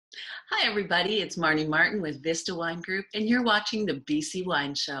Hi, everybody. It's Marnie Martin with Vista Wine Group, and you're watching the BC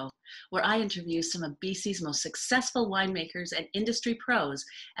Wine Show, where I interview some of BC's most successful winemakers and industry pros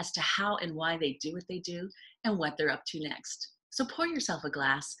as to how and why they do what they do and what they're up to next. So pour yourself a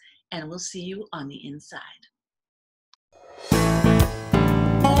glass, and we'll see you on the inside.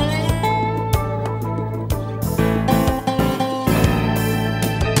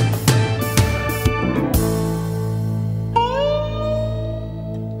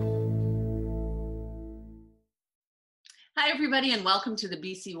 Hi, everybody, and welcome to the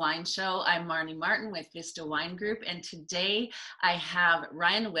BC Wine Show. I'm Marnie Martin with Vista Wine Group, and today I have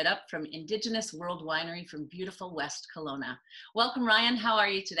Ryan Widdup from Indigenous World Winery from beautiful West Kelowna. Welcome, Ryan. How are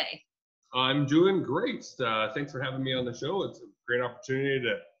you today? I'm doing great. Thanks for having me on the show. It's a great opportunity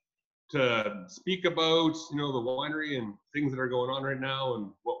to speak about, the winery and things that are going on right now and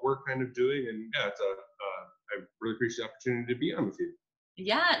what we're kind of doing. And yeah, I really appreciate the opportunity to be on with you.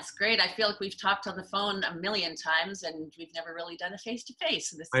 Yeah, it's great. I feel like we've talked on the phone a million times and we've never really done a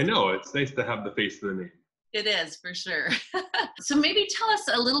face-to-face. I know, it's nice to have the face to the name. It is, for sure. So maybe tell us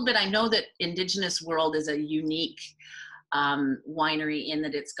a little bit. I know that Indigenous World is a unique winery in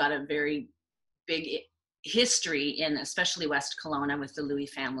that it's got a very big history in especially West Kelowna with the Louis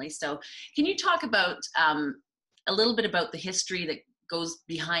family. So can you talk about a little bit about the history that goes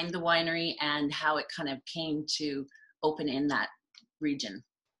behind the winery and how it kind of came to open in that region?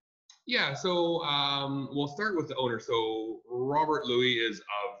 Yeah, so we'll start with the owner. So Robert Louis is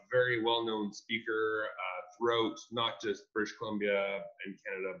a very well-known speaker throughout not just British Columbia and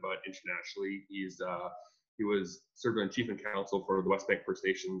Canada, but internationally. He was served on chief and council for the West Bank First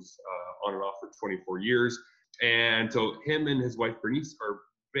Nations on and off for 24 years. And so him and his wife Bernice are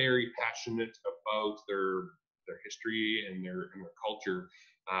very passionate about their history and their culture.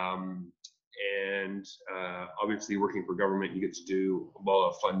 And obviously working for government, you get to do a lot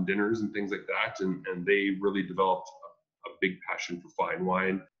of fun dinners and things like that. And they really developed a big passion for fine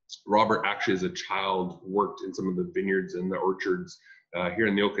wine. Robert actually as a child worked in some of the vineyards and the orchards here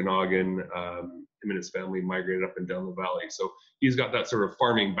in the Okanagan. Him and his family migrated up and down the valley. So he's got that sort of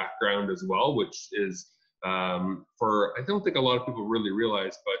farming background as well, which is I don't think a lot of people really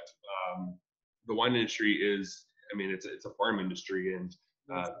realize, but the wine industry is, it's a farm industry, and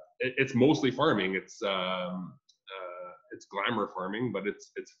it's mostly farming. It's glamour farming, but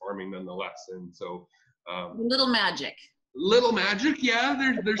it's farming nonetheless. And so Little magic,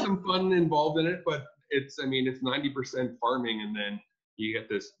 yeah. There's some fun involved in it, but it's 90% farming, and then you get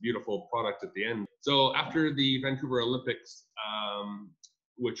this beautiful product at the end. So after the Vancouver Olympics,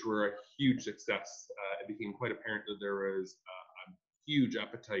 which were a huge success, it became quite apparent that there was a huge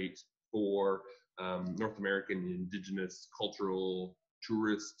appetite for North American Indigenous cultural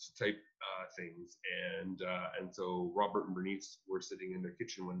tourist type things, and so Robert and Bernice were sitting in their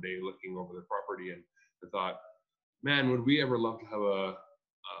kitchen one day looking over the property, and they thought, man, would we ever love to have a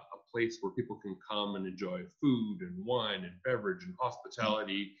place where people can come and enjoy food and wine and beverage and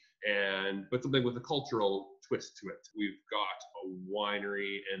hospitality, but something with a cultural twist to it. We've got a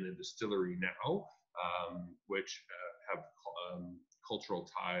winery and a distillery now, which have cultural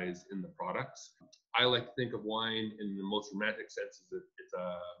ties in the products. I like to think of wine in the most romantic sense, is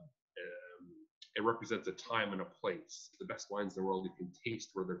it represents a time and a place. The best wines in the world, you can taste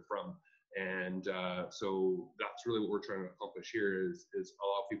where they're from. And so that's really what we're trying to accomplish here, is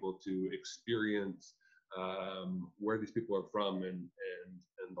allow people to experience where these people are from and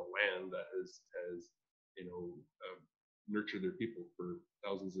the land that has nurtured their people for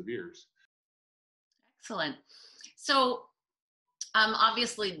thousands of years. Excellent. So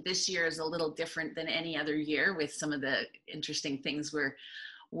obviously this year is a little different than any other year with some of the interesting things we're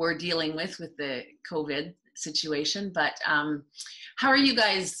dealing with the COVID situation, but how are you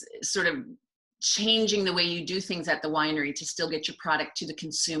guys sort of changing the way you do things at the winery to still get your product to the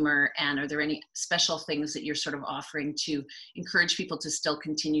consumer? And are there any special things that you're sort of offering to encourage people to still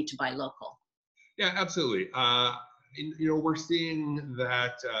continue to buy local? Yeah, absolutely. We're seeing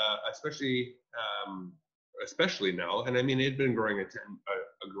that, especially now, and it had been growing a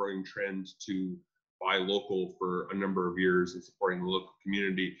growing trend to buy local for a number of years and supporting the local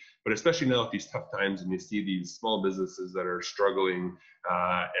community, but especially now at these tough times, and you see these small businesses that are struggling,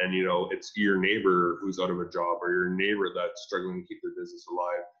 and it's your neighbor who's out of a job, or your neighbor that's struggling to keep their business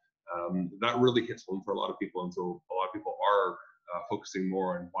alive. That really hits home for a lot of people, and so a lot of people are focusing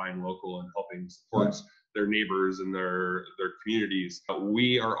more on buying local and helping support their neighbors and their communities.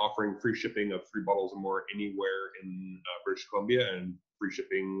 We are offering free shipping of 3 bottles or more anywhere in British Columbia, and free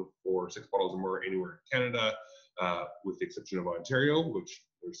shipping for 6 bottles or more anywhere in Canada, with the exception of Ontario, which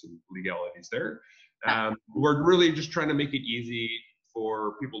there's some legalities there. We're really just trying to make it easy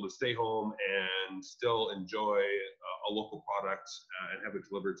for people to stay home and still enjoy a local product and have it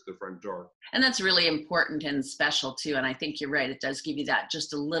delivered to the front door. And that's really important and special too. And I think you're right. It does give you that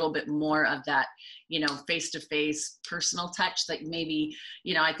just a little bit more of that, face-to-face personal touch that maybe,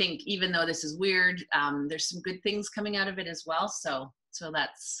 I think even though this is weird, there's some good things coming out of it as well. So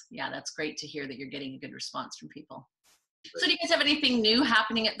that's great to hear that you're getting a good response from people. So do you guys have anything new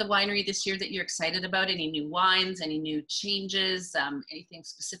happening at the winery this year that you're excited about? Any new wines, any new changes, anything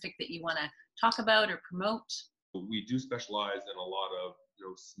specific that you want to talk about or promote? We do specialize in a lot of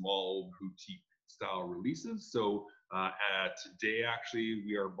small boutique style releases. So today, actually,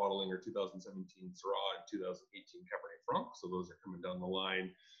 we are bottling our 2017 Syrah and 2018 Cabernet Franc. So those are coming down the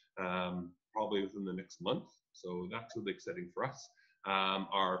line probably within the next month. So that's really exciting for us.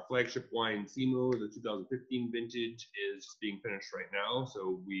 Our flagship wine, Simo, the 2015 vintage, is just being finished right now.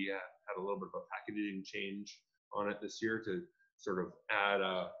 So we had a little bit of a packaging change on it this year to sort of add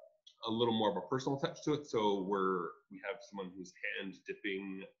a little more of a personal touch to it. So we have someone who's hand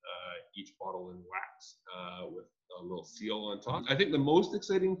dipping each bottle in wax with a little seal on top. I think the most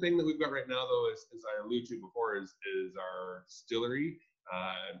exciting thing that we've got right now, though, is, as I alluded to before, is our distillery.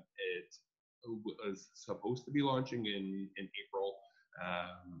 It was supposed to be launching in April.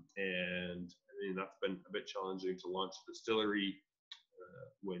 And I mean, that's been a bit challenging to launch a distillery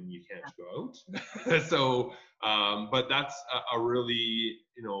when you can't go out. So, but that's a really,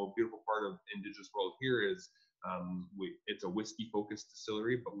 beautiful part of Indigenous world here is it's a whiskey focused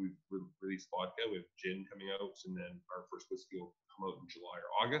distillery, but we've released vodka. We have gin coming out, and then our first whiskey will come out in July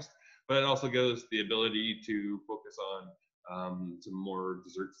or August. But it also gives us the ability to focus on some more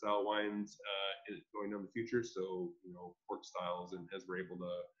dessert style wines going down the future. So, port styles, and as we're able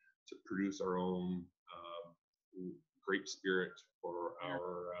to produce our own grape spirit for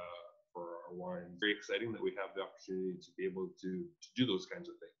our wines. Very exciting that we have the opportunity to be able to do those kinds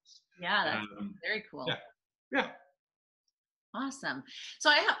of things. Yeah, that's very cool. Yeah. Awesome. So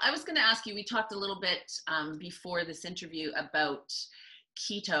I was going to ask you, we talked a little bit before this interview about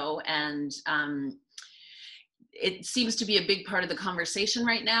keto, and it seems to be a big part of the conversation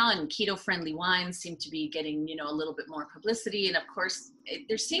right now, and keto-friendly wines seem to be getting, a little bit more publicity. And of course,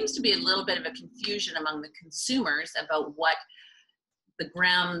 there seems to be a little bit of a confusion among the consumers about what the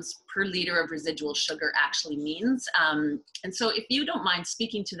grams per liter of residual sugar actually means. And so if you don't mind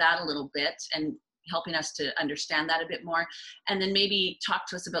speaking to that a little bit and helping us to understand that a bit more, and then maybe talk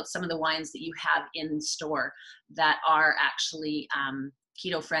to us about some of the wines that you have in store that are actually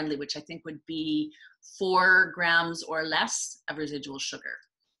keto friendly, which I think would be 4 grams or less of residual sugar.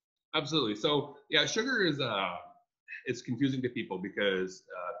 Absolutely. So yeah, sugar is it's confusing to people because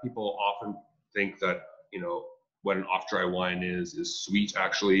people often think that what an off-dry wine is sweet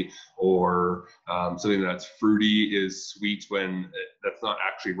actually, or something that's fruity is sweet, when that's not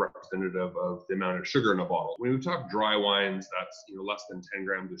actually representative of the amount of sugar in a bottle. When we talk dry wines, that's less than 10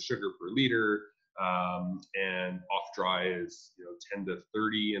 grams of sugar per liter, and off-dry is 10 to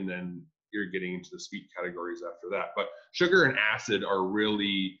 30, and then you're getting into the sweet categories after that. But sugar and acid are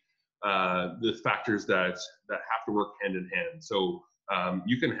really the factors that have to work hand in hand. So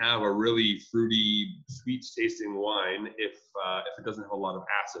you can have a really fruity, sweet tasting wine if it doesn't have a lot of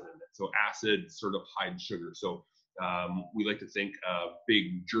acid in it. So acid sort of hides sugar. So we like to think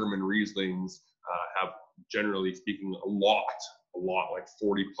big German Rieslings have, generally speaking, a lot, like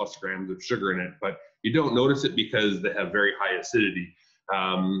 40 plus grams of sugar in it, but you don't notice it because they have very high acidity.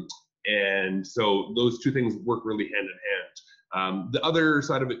 And so those two things work really hand in hand. The other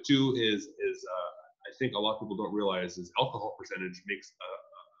side of it too is I think a lot of people don't realize is alcohol percentage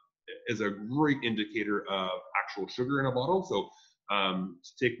is a great indicator of actual sugar in a bottle. So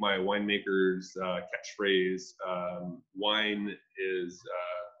to take my winemaker's catchphrase, wine is,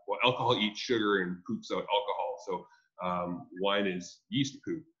 alcohol eats sugar and poops out alcohol. So wine is yeast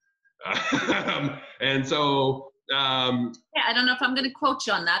poop. And so yeah, I don't know if I'm going to quote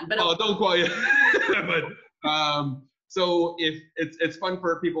you on that, but don't quote you. But so if it's fun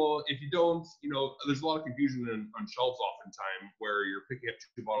for people, if you don't, there's a lot of confusion on shelves oftentimes where you're picking up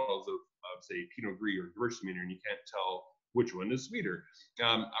 2 bottles of say Pinot Gris or Gewürztraminer, and you can't tell which one is sweeter.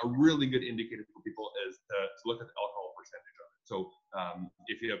 A really good indicator for people is to look at the alcohol percentage of it. So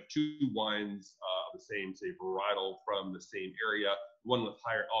if you have 2 wines of the same, say, varietal from the same area, one with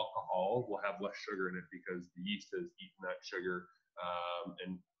higher alcohol will have less sugar in it because the yeast has eaten that sugar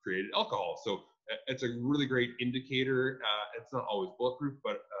and created alcohol. So it's a really great indicator. It's not always bulletproof,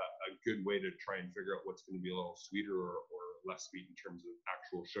 but a good way to try and figure out what's going to be a little sweeter or less sweet in terms of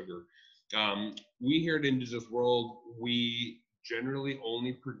actual sugar. We here at Indigenous World, we generally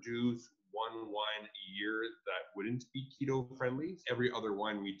only produce one wine a year that wouldn't be keto friendly. Every other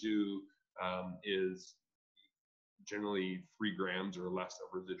wine we do is generally 3 grams or less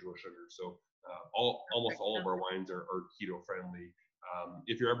of residual sugar. So almost all of our wines are keto friendly.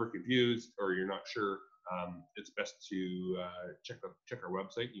 If you're ever confused or you're not sure, it's best to check our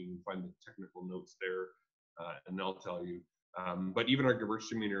website. You can find the technical notes there, and they'll tell you. But even our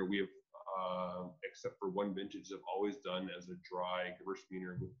Gewürztraminer, we have, except for one vintage, have always done as a dry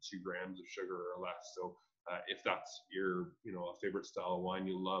Gewürztraminer with 2 grams of sugar or less. So if that's your, a favorite style of wine,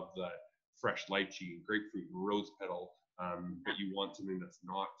 you love that fresh lychee, grapefruit, and rose petal, but you want something that's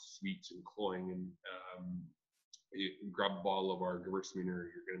not sweet and cloying, and you can grab a bottle of our Gewürztraminer,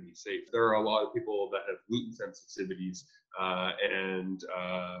 you're going to be safe. There are a lot of people that have gluten sensitivities and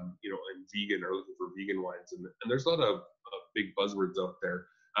vegan, are looking for vegan wines, and there's a lot of big buzzwords out there,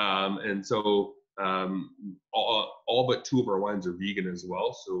 and so all but 2 of our wines are vegan as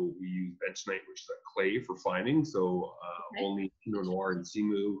well. So we use bentonite, which is a clay for fining. So only Pinot Noir and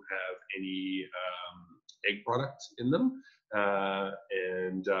Simu have any egg products in them,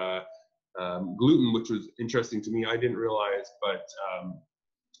 and gluten, which was interesting to me. I didn't realize, but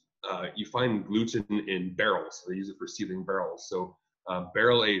you find gluten in barrels. So they use it for sealing barrels. So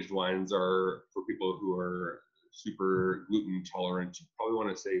barrel aged wines are for people who are super gluten tolerant. You probably want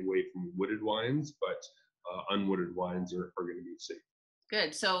to stay away from wooded wines, but unwooded wines are going to be safe.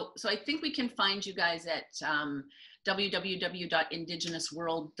 Good. So I think we can find you guys at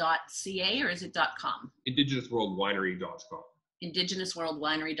www.indigenousworld.ca, or is it .com? Indigenousworldwinery.com.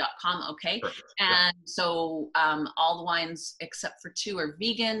 Indigenousworldwinery.com. Okay. Perfect. And so all the wines except for 2 are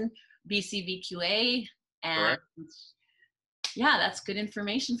vegan, BCVQA, and correct. Yeah, that's good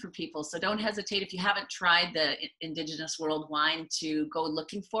information for people. So don't hesitate, if you haven't tried the Indigenous World wine, to go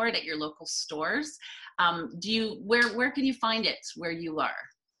looking for it at your local stores. Where can you find it where you are?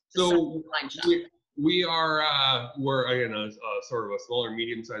 So we're again a sort of a smaller,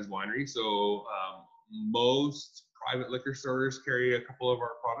 medium-sized winery. So most private liquor stores carry a couple of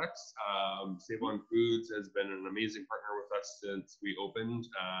our products. Save On Foods has been an amazing partner with us since we opened,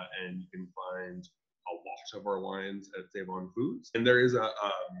 and you can find a lot of our wines at Save On Foods. And there is a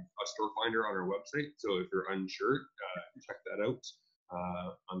store finder on our website. So if you're unsure, check that out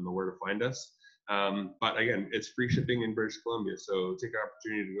on the where to find us. But again, it's free shipping in British Columbia. So take an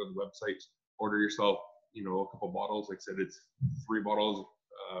opportunity to go to the website, order yourself, a couple bottles. Like I said, it's 3 bottles,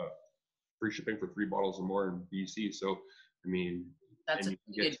 free shipping for 3 bottles or more in BC. So, I mean, that's and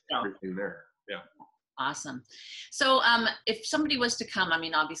you can get everything there. Yeah. Awesome. So if somebody was to come, I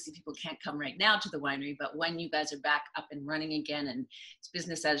mean, obviously people can't come right now to the winery, but when you guys are back up and running again and it's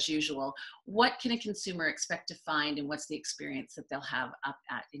business as usual, what can a consumer expect to find, and what's the experience that they'll have up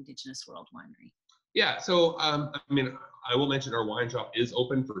at Indigenous World Winery? Yeah, so I will mention our wine shop is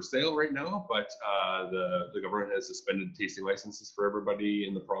open for sale right now, but the government has suspended tasting licenses for everybody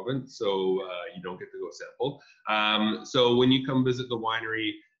in the province, so you don't get to go sample. So when you come visit the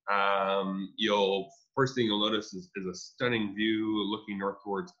winery, first thing you'll notice is a stunning view looking north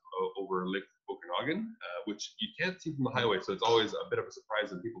towards over Lake Okanagan, which you can't see from the highway, so it's always a bit of a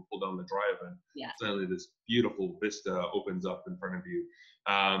surprise when people pull down the drive and suddenly this beautiful vista opens up in front of you.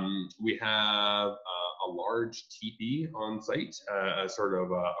 We have a large teepee on site, as sort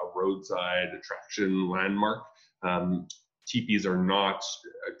of a roadside attraction landmark. Teepees are not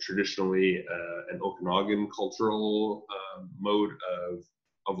traditionally an Okanagan cultural mode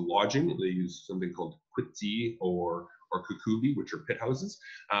of lodging. They use something called kwitsi or kukubi, which are pit houses.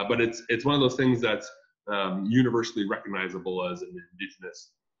 But it's one of those things that's universally recognizable as an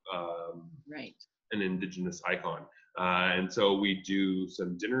Indigenous icon. And so we do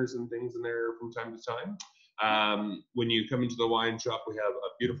some dinners and things in there from time to time. When you come into the wine shop, we have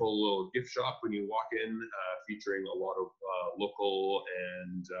a beautiful little gift shop when you walk in, featuring a lot of local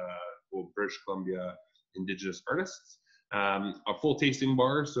and British Columbia Indigenous artists. A full tasting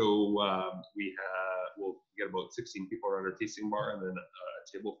bar, so we'll get about 16 people around our tasting bar, and then a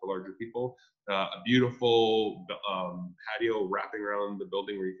table for larger people. A beautiful patio wrapping around the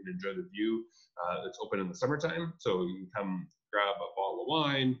building where you can enjoy the view. It's open in the summertime, so you can come grab a bottle of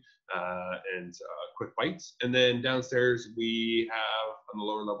wine and quick bites. And then downstairs we have, on the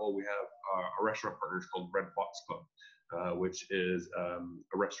lower level, we have a restaurant partners called Red Fox Club, which is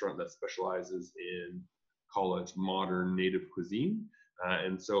a restaurant that specializes in, call it, modern native cuisine.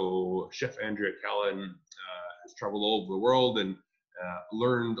 And so Chef Andrea Callan has traveled all over the world and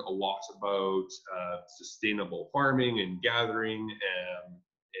learned a lot about sustainable farming and gathering,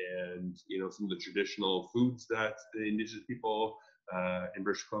 and some of the traditional foods that the Indigenous people in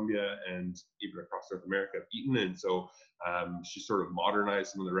British Columbia and even across North America have eaten. And so she sort of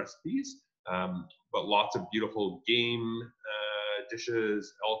modernized some of the recipes, but lots of beautiful game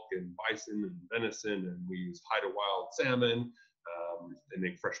dishes, elk and bison and venison, and we use Haida-wild salmon. They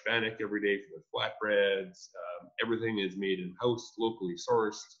make fresh bannock every day for their flatbreads. Everything is made in-house, locally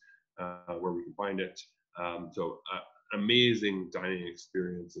sourced, where we can find it. So amazing dining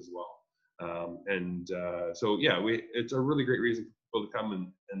experience as well. So yeah, it's a really great reason for people to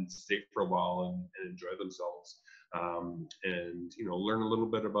come and stay for a while and enjoy themselves. And learn a little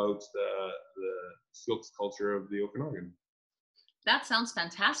bit about the silks culture of the Okanagan. That sounds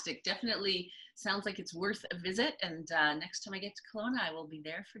fantastic. Definitely sounds like it's worth a visit. And next time I get to Kelowna, I will be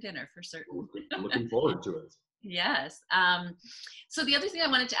there for dinner for certain. Looking forward to it. Yes. So the other thing I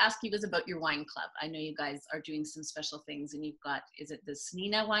wanted to ask you was about your wine club. I know you guys are doing some special things, and you've got, is it the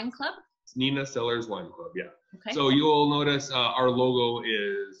Snina Wine Club? Snina Cellars Wine Club, yeah. Okay. So you'll notice our logo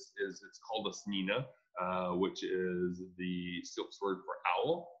is it's called a Snina, which is the Silks word for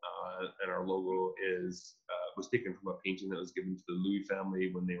owl, and our logo was taken from a painting that was given to the Louis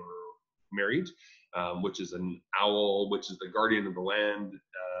family when they were married, which is an owl, which is the guardian of the land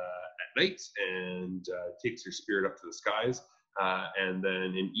at night, and takes your spirit up to the skies, and then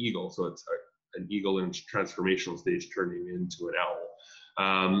an eagle, so it's an eagle in its transformational stage turning into an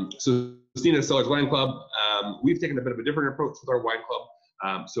owl. So Snina Cellars Wine Club, we've taken a bit of a different approach with our wine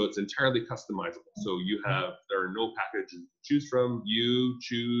club. So it's entirely customizable. So there are no packages to choose from. You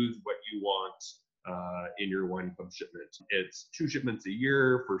choose what you want in your wine club shipment. It's 2 shipments a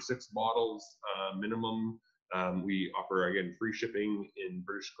year for 6 bottles minimum. We offer, again, free shipping in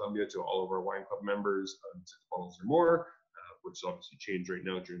British Columbia to all of our wine club members on 6 bottles or more, which is obviously changed right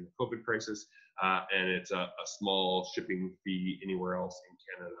now during the COVID crisis. And it's a small shipping fee anywhere else in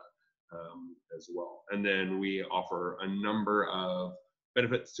Canada as well. And then we offer a number of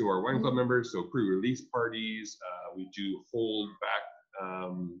benefits to our wine club members. So pre-release parties, we do hold back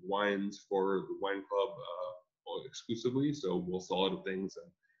wines for the wine club exclusively. So we'll sell out of things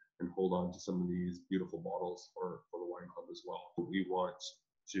and hold on to some of these beautiful bottles for the wine club as well. We want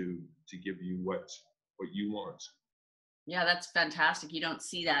to give you what you want. Yeah, that's fantastic. You don't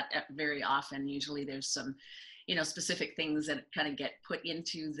see that very often. Usually there's some, specific things that kind of get put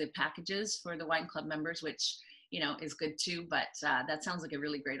into the packages for the wine club members, which, is good too. But that sounds like a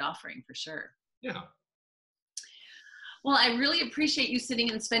really great offering for sure. Yeah. Well, I really appreciate you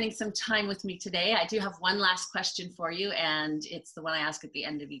sitting and spending some time with me today. I do have one last question for you, and it's the one I ask at the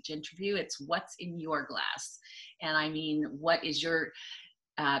end of each interview. It's what's in your glass? And I mean, what is your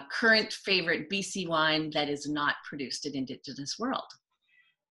current favorite BC wine that is not produced in Indigenous world?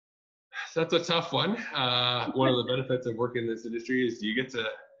 That's a tough one. One of the benefits of working in this industry is you get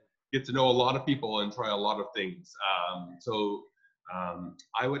to know a lot of people and try a lot of things. So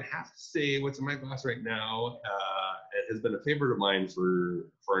I would have to say what's in my glass right now, it has been a favorite of mine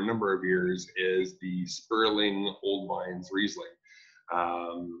for a number of years, is the Sperling Old Vines Riesling.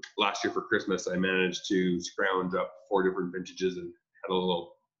 Last year for Christmas, I managed to scrounge up 4 different vintages and had a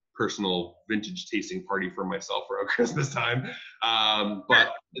little personal vintage tasting party for myself around Christmas time.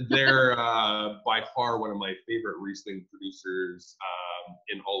 But they're by far one of my favorite Riesling producers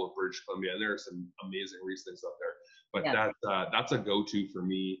in all of British Columbia. And there are some amazing Rieslings out there. But yeah, that's a go-to for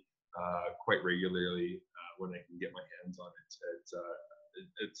me quite regularly when I can get my hands on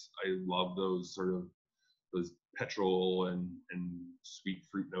it. I love those sort of petrol and sweet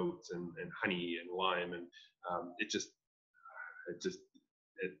fruit notes and honey and lime, and it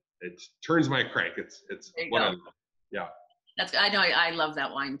turns my crank. It's what I love. Yeah. I know I love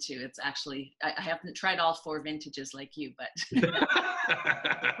that wine too. It's actually, I haven't tried all 4 vintages like you, but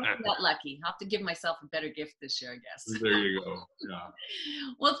I'm not lucky. I'll have to give myself a better gift this year, I guess. There you go. Yeah.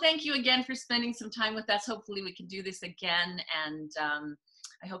 Well, thank you again for spending some time with us. Hopefully we can do this again. And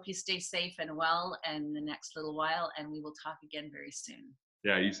I hope you stay safe and well in the next little while, and we will talk again very soon.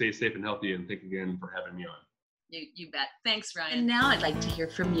 Yeah, you stay safe and healthy, and thank you again for having me on. You bet. Thanks, Ryan. And now I'd like to hear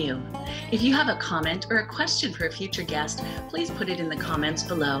from you. If you have a comment or a question for a future guest, please put it in the comments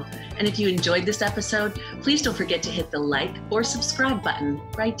below. And if you enjoyed this episode, please don't forget to hit the like or subscribe button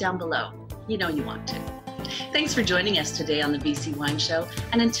right down below. You know you want to. Thanks for joining us today on the BC Wine Show.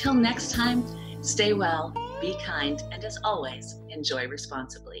 And until next time, stay well, be kind, and as always, enjoy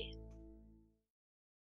responsibly.